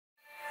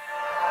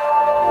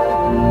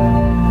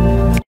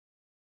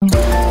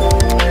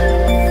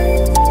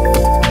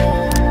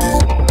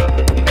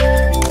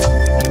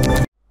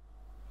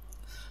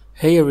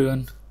Hey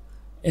everyone,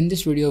 in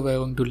this video we are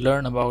going to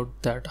learn about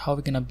that how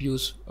we can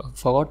abuse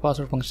forgot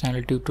password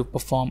functionality to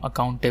perform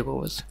account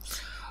takeovers.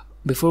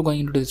 Before going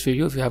into this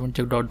video, if you haven't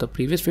checked out the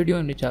previous video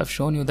in which I have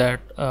shown you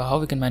that how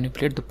we can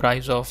manipulate the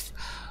price of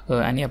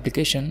any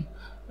application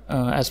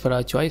as per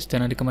our choice,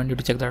 then I recommend you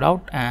to check that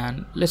out,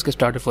 and let's get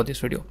started for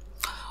this video.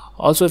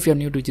 Also, if you are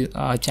new to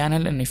our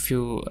channel and if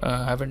you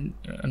haven't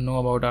know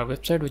about our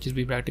website, which is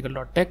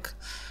bepractical.tech,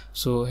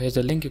 so here's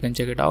the link, you can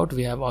check it out.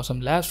 We have awesome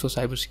labs for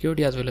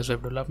cybersecurity as well as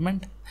web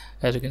development,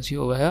 as you can see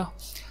over here.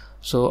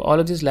 So all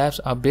of these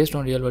labs are based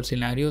on real world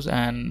scenarios,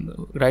 and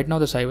right now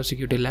the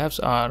cybersecurity labs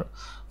are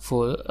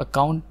for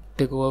account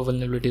takeover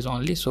vulnerabilities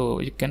only, so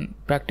you can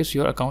practice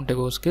your account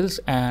takeover skills,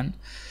 and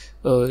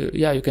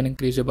yeah, you can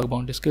increase your bug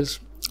bounty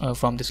skills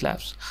from these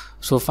labs.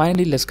 So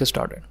finally, let's get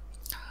started.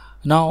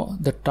 Now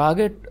the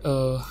target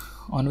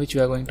on which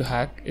we are going to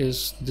hack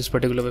is this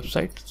particular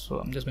website, so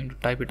I'm just going to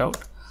type it out.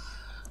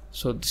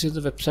 So this is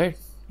the website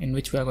in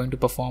which we are going to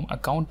perform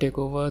account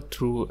takeover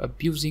through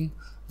abusing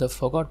the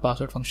forgot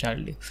password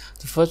functionality.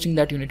 The first thing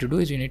that you need to do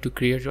is you need to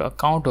create your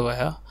account over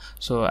here.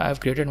 So I have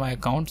created my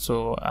account,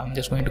 so I'm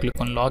just going to click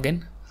on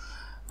login,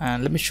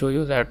 and let me show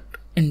you that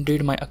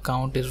indeed my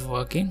account is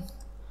working.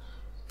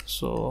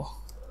 So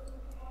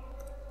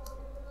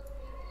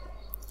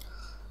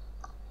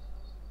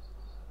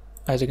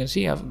as you can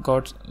see, I've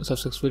got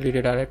successfully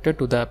redirected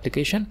to the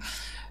application,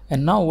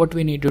 and now what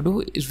we need to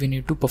do is we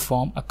need to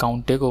perform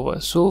account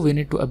takeover. So we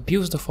need to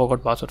abuse the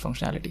forgot password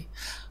functionality.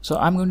 So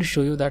I'm going to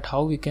show you that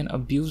how we can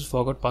abuse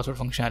forgot password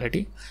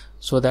functionality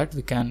so that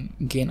we can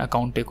gain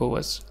account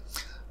takeovers.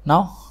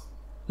 Now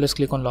let's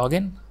click on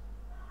login,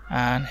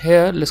 and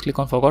here let's click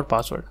on forgot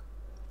password.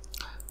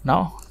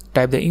 Now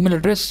type the email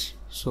address.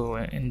 So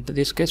in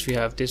this case we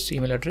have this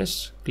email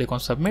address. Click on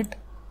submit.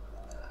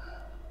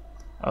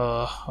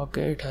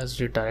 Okay, it has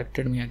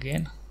redirected me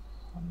again,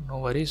 no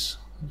worries.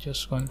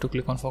 Just going to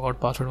click on forgot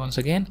password once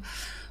again,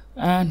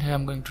 and here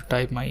I'm going to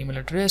type my email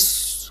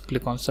address.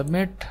 Click on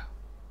submit.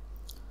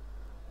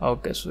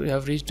 Okay, so you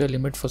have reached the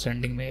limit for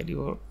sending mail,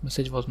 your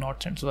message was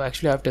not sent. So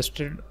actually I've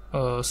tested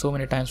so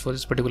many times for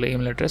this particular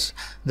email address,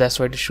 that's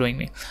why it is showing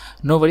me.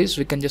 No worries,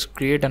 we can just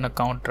create an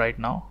account right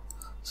now.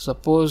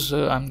 Suppose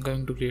I'm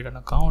going to create an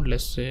account,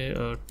 let's say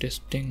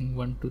testing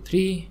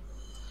 123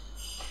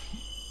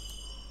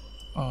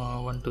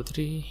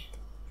 123,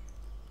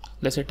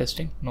 let's say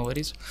testing, no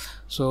worries.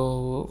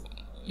 So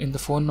in the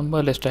phone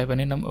number, let's type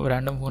any number,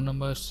 random phone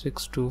number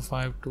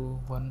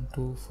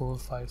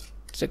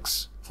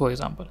 6252122456, for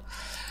example.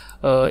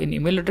 In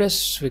email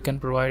address, we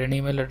can provide an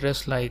email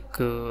address like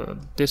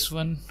this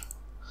one.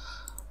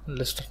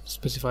 Let's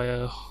specify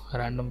a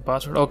random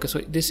password. Okay, so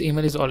this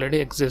email is already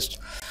exist.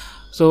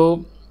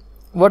 So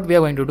what we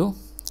are going to do,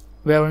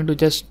 we are going to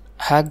just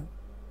hack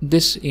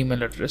this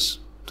email address.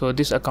 So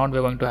this account we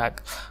are going to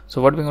hack.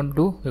 So what we're going to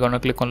do, we're going to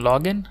click on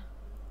login,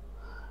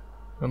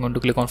 we're going to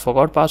click on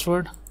forgot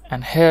password,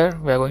 and here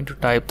we are going to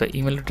type the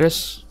email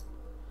address.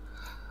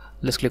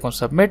 Let's click on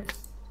submit,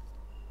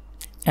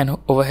 and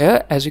over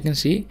here as you can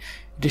see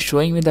it is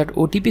showing me that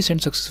OTP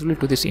sent successfully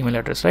to this email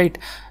address, right?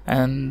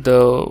 And the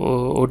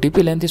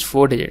OTP length is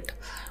 4-digit.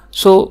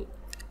 So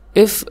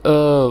if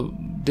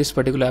this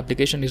particular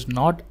application is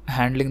not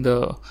handling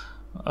the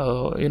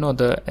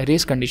the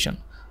erase condition,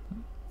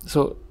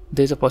 so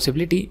there is a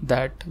possibility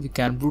that we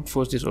can brute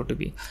force this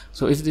OTP.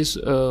 So if this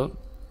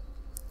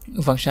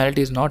functionality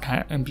is not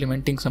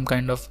implementing some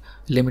kind of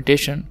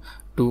limitation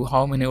to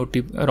how many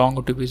wrong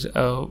OTPs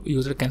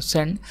user can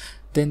send,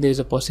 then there is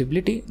a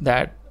possibility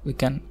that we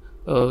can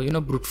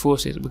brute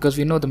force it, because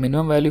we know the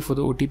minimum value for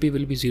the OTP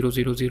will be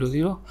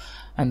 0000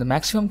 and the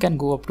maximum can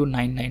go up to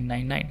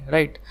 9999,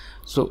 right?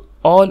 So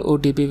all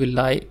OTP will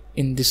lie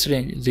in this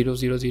range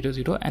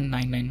 0000 and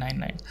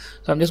 9999.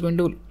 So I'm just going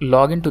to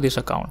log into this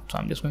account. So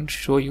I'm just going to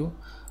show you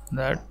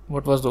that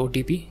what was the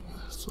OTP.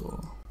 So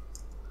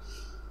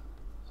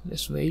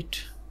let's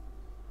wait.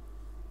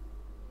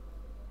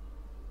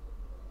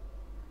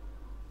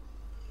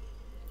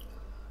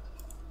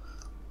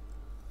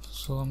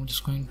 So I'm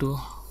just going to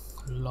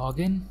log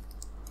in.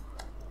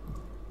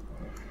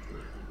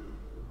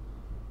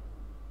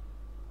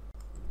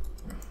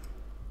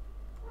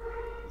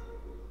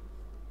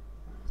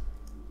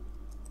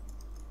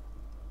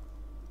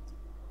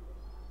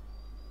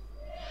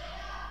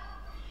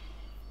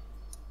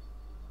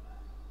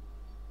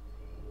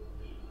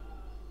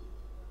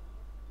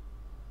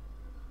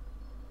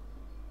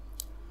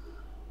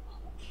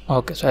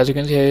 Okay, so as you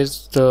can see, here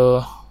is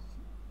the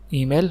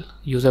email,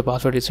 user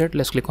password reset.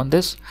 Let's click on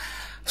this.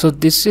 So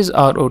this is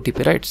our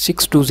OTP, right?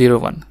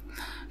 6201.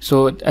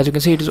 So as you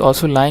can see, it is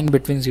also lying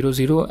between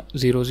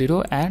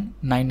 0000 and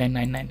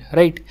 9999,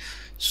 right?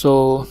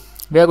 So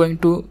we are going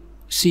to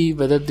see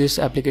whether this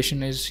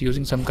application is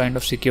using some kind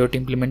of security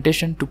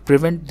implementation to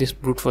prevent this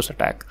brute force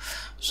attack.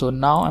 So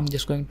now I'm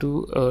just going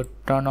to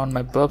turn on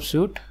my burp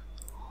suite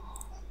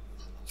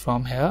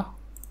from here.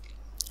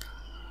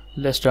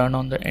 Let's turn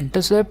on the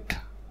intercept,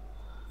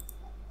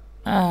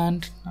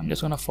 and I'm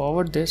just gonna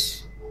forward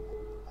this.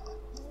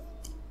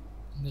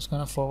 I'm just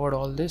gonna forward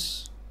all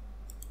this.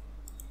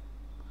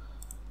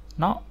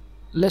 Now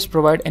let's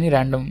provide any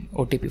random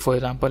OTP. For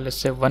example, let's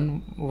say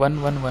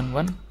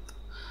 11111,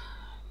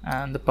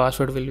 and the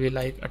password will be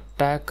like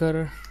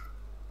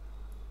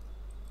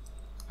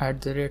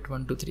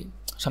attacker@123,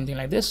 something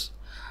like this.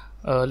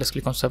 Let's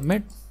click on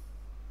submit,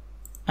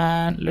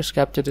 and let's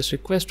capture this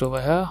request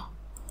over here.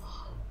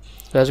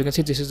 So as you can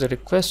see, this is the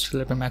request.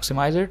 Let me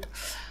maximize it.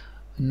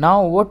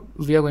 Now what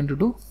we are going to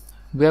do,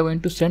 we are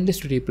going to send this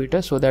to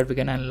repeater so that we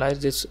can analyze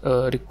this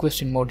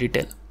request in more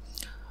detail.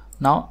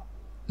 Now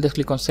let's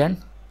click on send.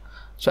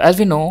 So as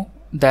we know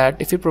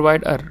that if we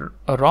provide a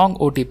wrong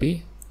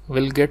OTP,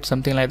 we'll get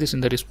something like this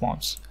in the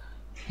response,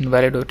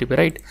 invalid OTP,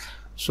 right?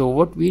 So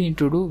what we need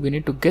to do, we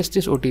need to guess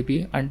this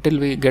OTP until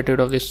we get rid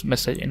of this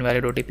message,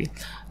 invalid OTP.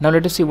 Now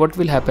let us see what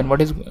will happen. What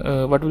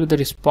will be the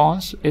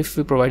response if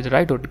we provide the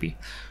right OTP?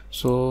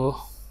 So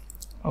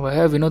over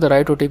here we know the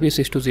right OTP is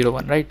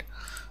 6201, right?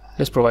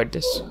 Let's provide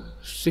this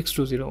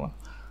 6201.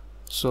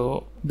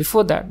 So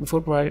before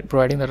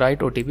providing the right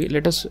OTP,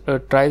 let us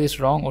try this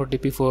wrong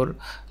OTP for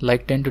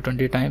like 10 to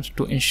 20 times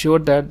to ensure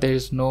that there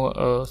is no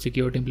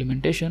security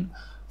implementation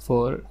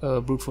for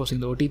brute forcing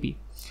the OTP.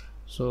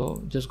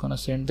 So just gonna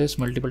send this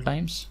multiple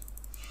times.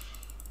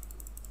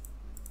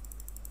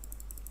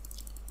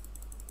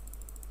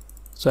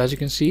 So as you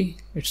can see,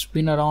 it's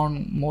been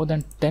around more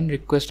than 10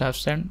 requests I've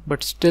sent,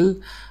 but still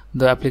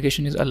the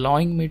application is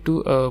allowing me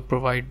to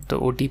provide the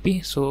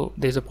OTP. So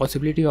there's a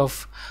possibility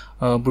of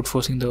brute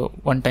forcing the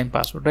one-time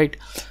password, right?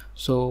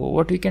 So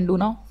what we can do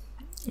now,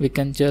 we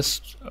can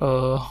just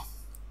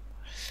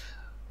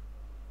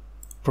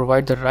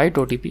provide the right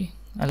OTP,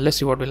 and let's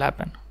see what will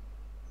happen.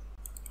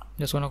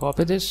 Just gonna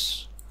copy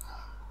this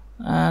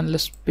and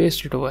let's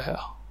paste it over here,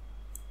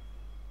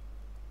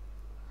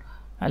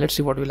 and let's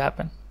see what will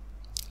happen.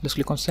 Let's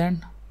click on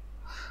send.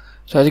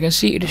 So as you can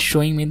see, it is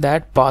showing me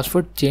that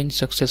password changed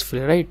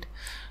successfully, right?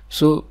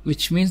 So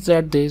which means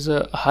that there is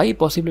a high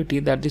possibility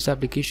that this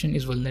application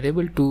is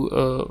vulnerable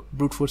to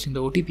brute forcing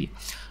the OTP,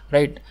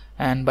 right?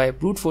 And by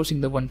brute forcing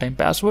the one-time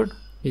password,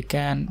 we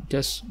can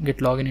just get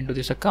logged into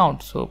this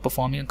account, so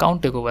performing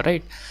account takeover,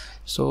 right?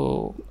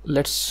 So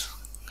let's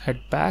head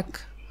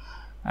back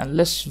and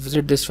let's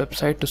visit this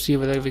website to see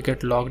whether we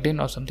get logged in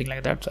or something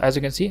like that. So as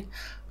you can see,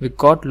 we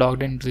got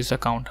logged into this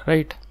account,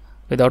 right,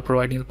 without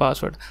providing the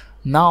password.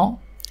 Now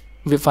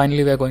we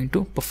are going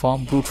to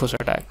perform brute force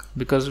attack,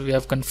 because we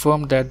have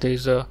confirmed that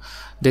there's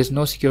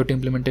no security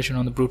implementation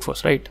on the brute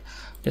force, right?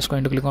 Just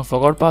going to click on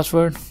forgot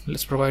password.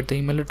 Let's provide the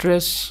email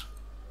address.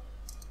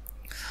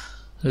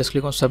 Let's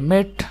click on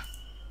submit.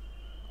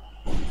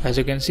 As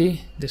you can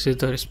see, this is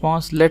the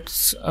response.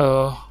 Let's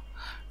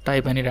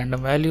type any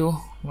random value,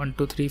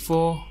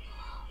 1234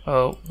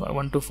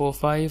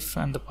 1245,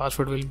 and the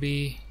password will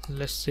be,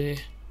 let's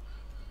say,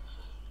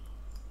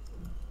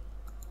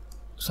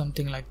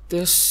 something like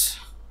this,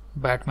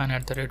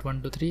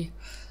 batman@123.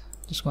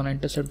 Just gonna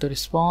intercept the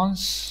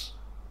response,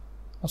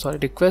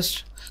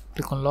 request.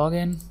 Click on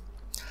login.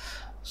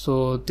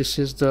 So this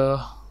is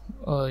the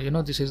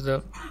this is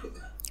the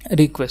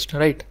request,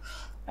 right?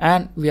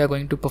 And we are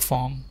going to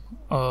perform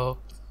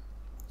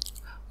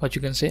what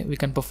you can say, we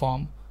can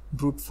perform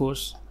brute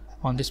force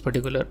on this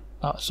particular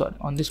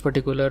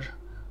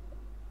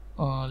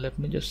let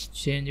me just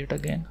change it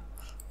again.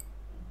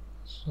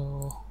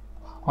 So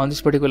on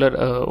this particular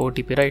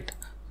OTP, right,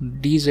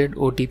 DZ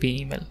OTP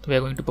email, we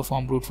are going to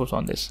perform brute force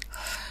on this.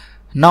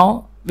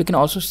 Now we can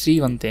also see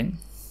one thing,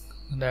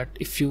 that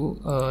if you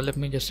let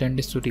me just send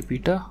this to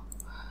repeater,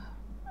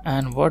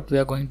 and what we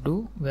are going to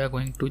do, we are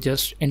going to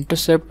just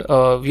intercept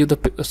view the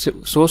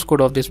source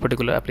code of this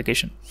particular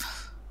application.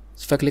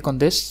 So if I click on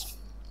this,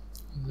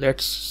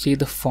 let's see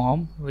the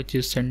form which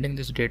is sending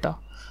this data.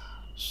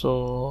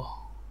 So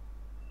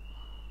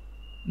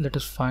let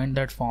us find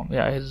that form.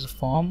 Yeah, it is a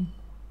form.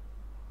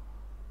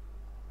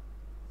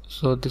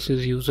 So this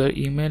is user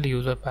email,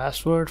 user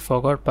password,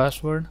 forgot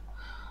password.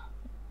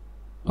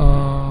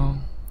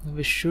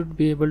 We should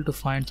be able to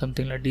find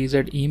something like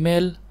DZ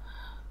email,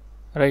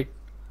 right?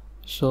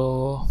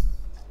 So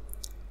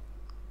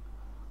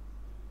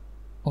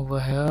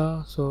over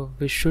here, so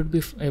we should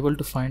be able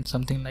to find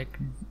something like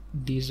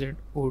DZ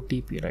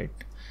OTP, right?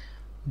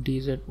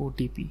 DZ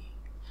OTP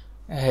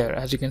here,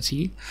 as you can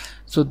see.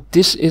 So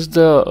this is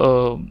the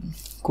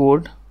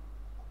code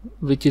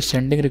which is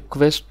sending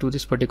request to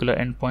this particular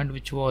endpoint,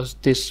 which was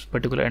this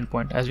particular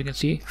endpoint. As you can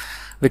see,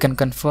 we can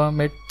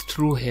confirm it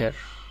through here,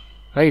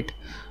 right?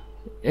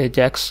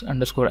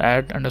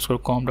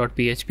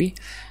 ajax_add_com.php,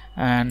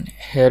 and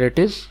here it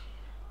is,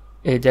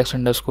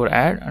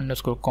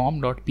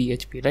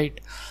 ajax_add_com.php,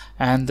 right?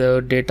 And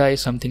the data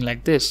is something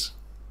like this,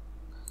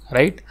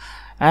 right?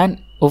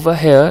 And over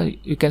here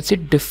you can see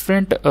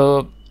different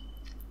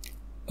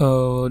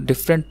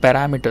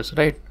parameters,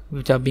 right,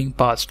 which are being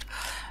passed.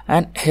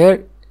 And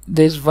here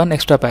there is one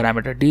extra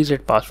parameter,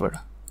 DZ password,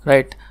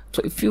 right?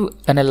 So if you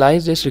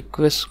analyze this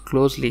request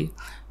closely,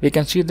 we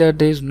can see that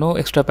there is no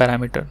extra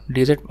parameter.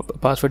 DZ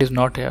password is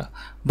not here,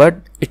 but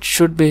it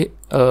should be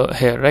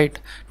here, right,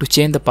 to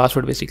change the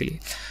password basically.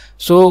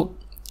 So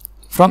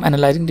from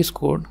analyzing this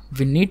code,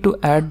 we need to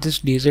add this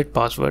DZ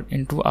password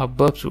into our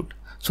burp suite.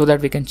 so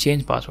that we can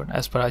change password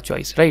as per our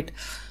choice, right?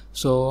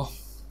 So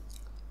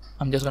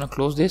I'm just gonna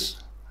close this.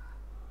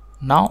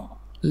 Now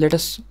let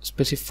us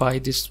specify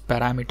this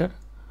parameter.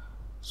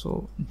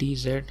 So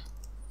dz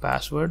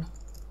password,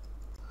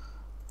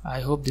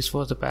 I hope this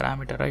was the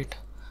parameter, right?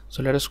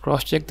 So let us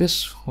cross check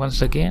this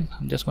once again.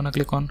 I'm just gonna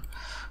click on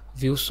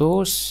view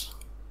source.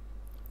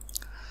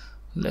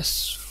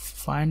 Let's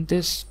find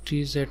this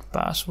dz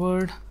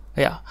password.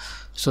 Yeah,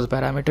 so the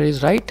parameter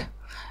is right,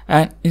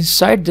 and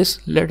inside this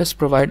let us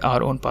provide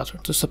our own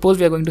password. So suppose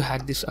we are going to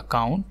hack this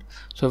account,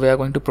 so we are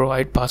going to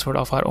provide password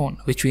of our own,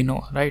 which we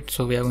know, right?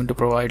 So we are going to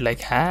provide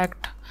like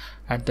hacked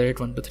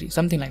 @123,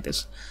 something like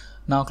this.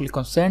 Now click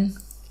on send.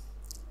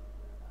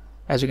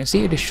 As you can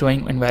see, it is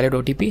showing invalid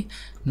OTP.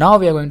 Now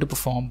we are going to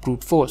perform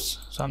brute force.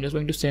 So I'm just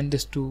going to send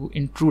this to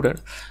intruder.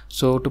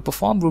 So to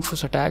perform brute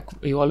force attack,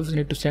 you always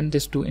need to send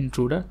this to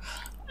intruder,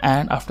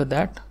 and after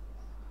that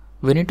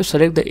we need to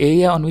select the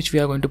area on which we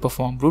are going to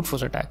perform brute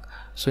force attack.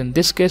 So in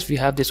this case we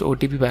have this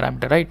OTP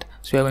parameter, right?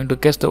 So we are going to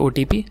guess the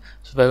OTP.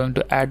 So we are going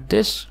to add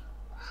this,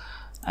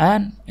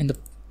 and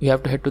we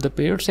have to head to the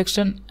payload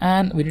section,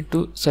 and we need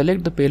to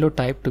select the payload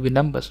type to be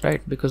numbers,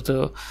 right? Because we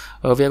are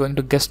going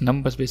to guess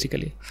numbers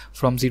basically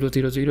from 0000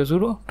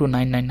 to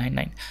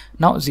 9999.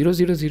 Now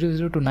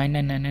 0000 to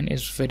 9999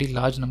 is very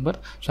large number,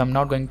 so I'm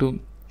not going to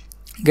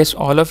guess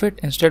all of it.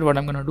 Instead what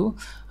I'm going to do,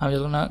 I'm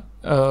just going to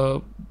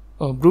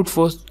brute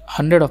force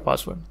 100 of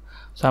password.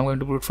 So I'm going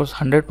to brute force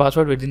 100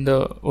 password within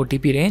the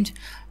OTP range,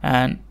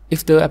 and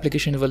if the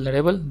application is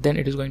vulnerable, then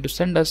it is going to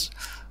send us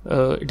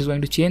it is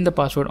going to change the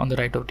password on the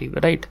right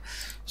OTP, right?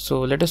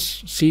 So let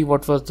us see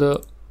what was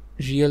the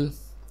real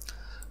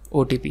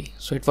OTP.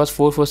 So it was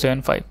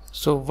 4475.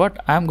 So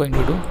what I'm going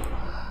to do,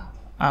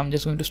 I'm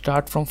just going to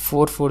start from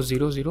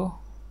 4400. So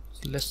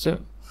let's say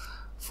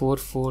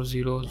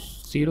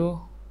 4400,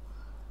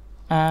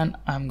 and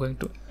I'm going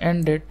to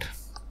end it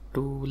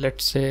to,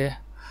 let's say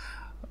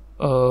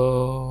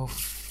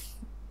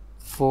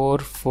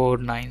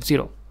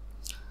 4490,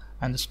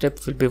 and the step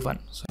will be 1.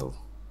 So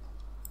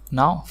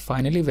now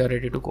finally we are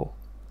ready to go.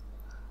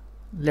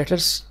 Let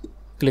us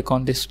click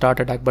on this start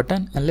attack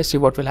button, and let's see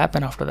what will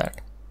happen after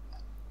that.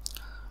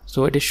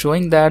 So it is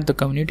showing that the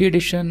community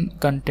edition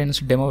contains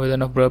demo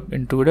version of Burp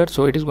Intruder,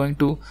 so it is going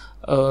to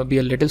be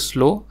a little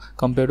slow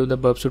compared to the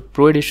Burp Suite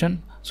Pro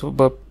edition. So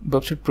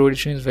Burp Suite Pro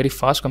edition is very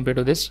fast compared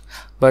to this,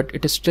 but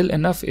it is still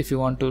enough if you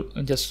want to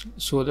just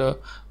show the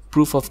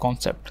proof of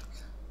concept,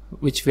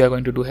 which we are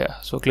going to do here.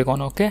 So click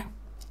on OK,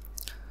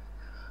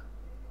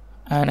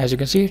 and as you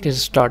can see, it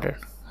is started,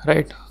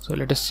 right? So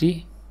let us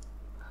see.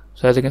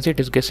 So as you can see, it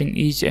is guessing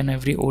each and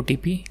every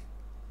OTP: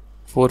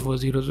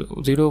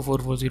 4400,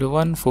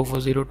 4401,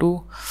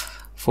 4402,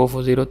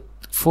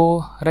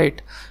 4404,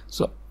 right?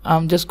 So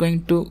I'm just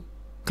going to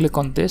click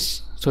on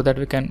this so that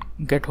we can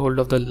get hold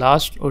of the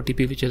last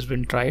OTP which has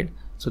been tried.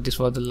 So this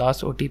was the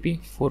last OTP,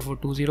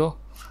 4420,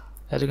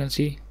 as you can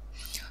see.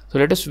 So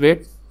let us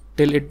wait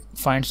till it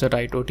finds the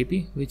right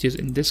OTP, which is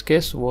in this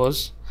case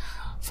was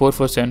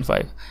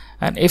 4475.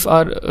 And if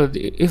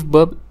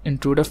Burp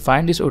Intruder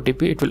find this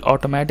OTP, it will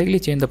automatically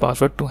change the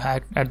password to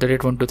hack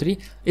 @123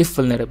 if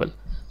vulnerable.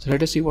 So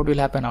let us see what will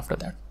happen after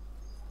that.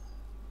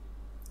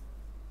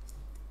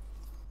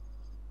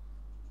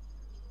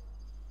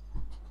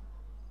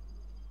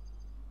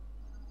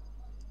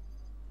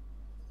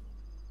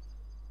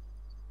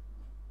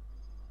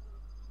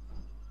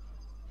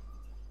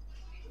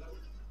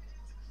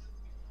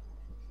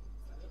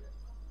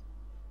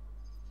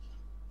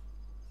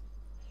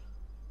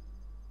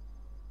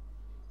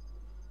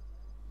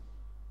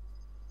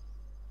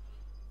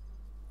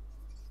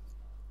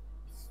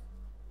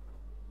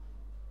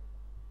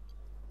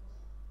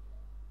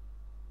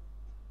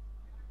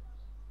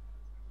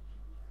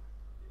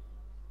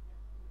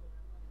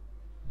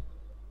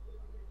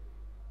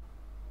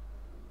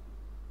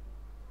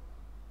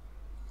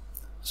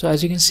 So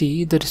as you can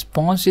see, the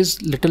response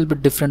is little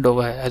bit different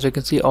over here. As you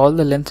can see, all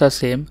the lengths are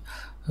same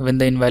when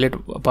the invalid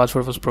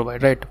password was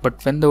provided, right?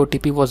 But when the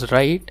OTP was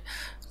right,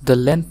 the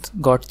length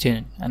got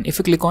changed. And if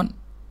you click on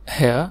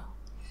here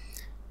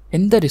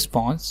in the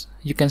response,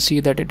 you can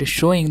see that it is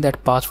showing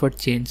that password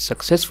changed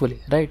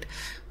successfully, right?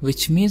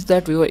 Which means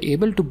that we were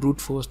able to brute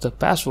force the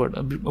password,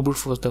 brute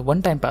force the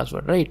one-time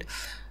password, right?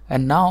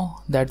 And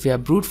now that we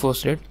have brute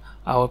forced it,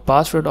 our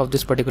password of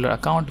this particular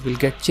account will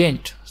get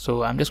changed.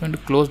 So I'm just going to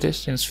close this,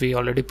 since we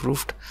already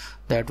proved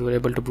that we were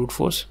able to brute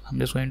force. I'm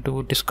just going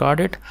to discard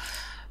it.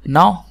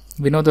 Now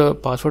we know the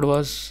password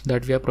was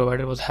that we have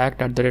provided was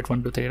hacked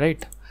 @123,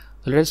 right?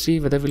 So let's see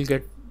whether we'll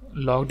get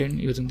logged in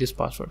using this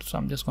password. So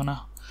I'm just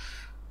gonna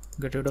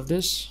get rid of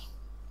this.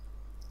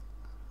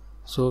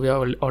 So we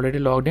are already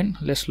logged in.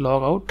 Let's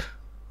log out,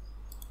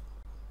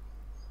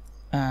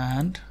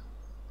 and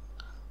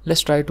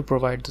let's try to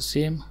provide the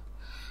same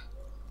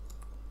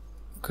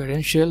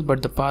credential,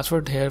 but the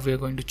password here we are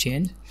going to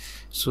change.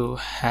 So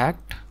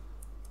hacked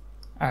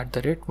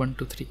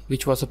 @123,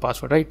 which was the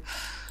password, right?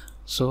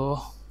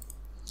 So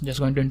just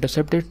going to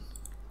intercept it,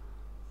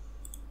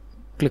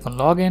 click on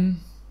login.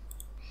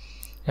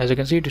 As you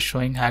can see, it is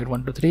showing hacked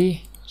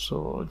 123.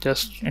 So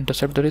just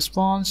intercept the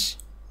response,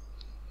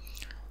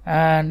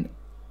 and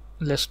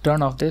let's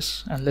turn off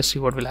this and let's see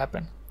what will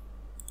happen.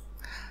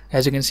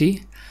 As you can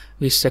see,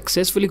 we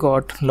successfully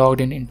got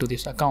logged in into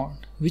this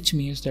account, which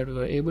means that we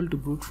were able to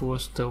brute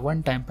force the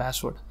one-time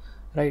password,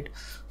 right?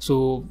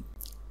 So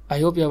I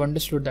hope you have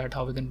understood that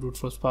how we can brute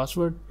force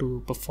password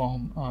to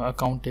perform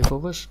account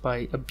takeovers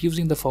by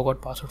abusing the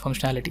forgot password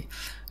functionality,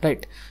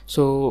 right?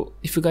 So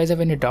if you guys have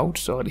any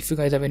doubts or if you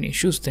guys have any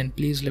issues, then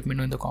please let me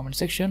know in the comment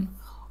section.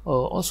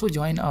 Also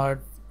join our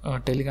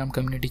Telegram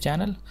community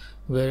channel,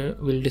 where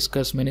we'll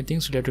discuss many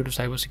things related to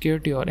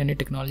cybersecurity or any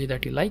technology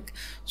that you like.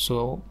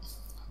 So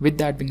with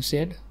that being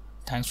said,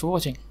 thanks for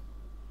watching.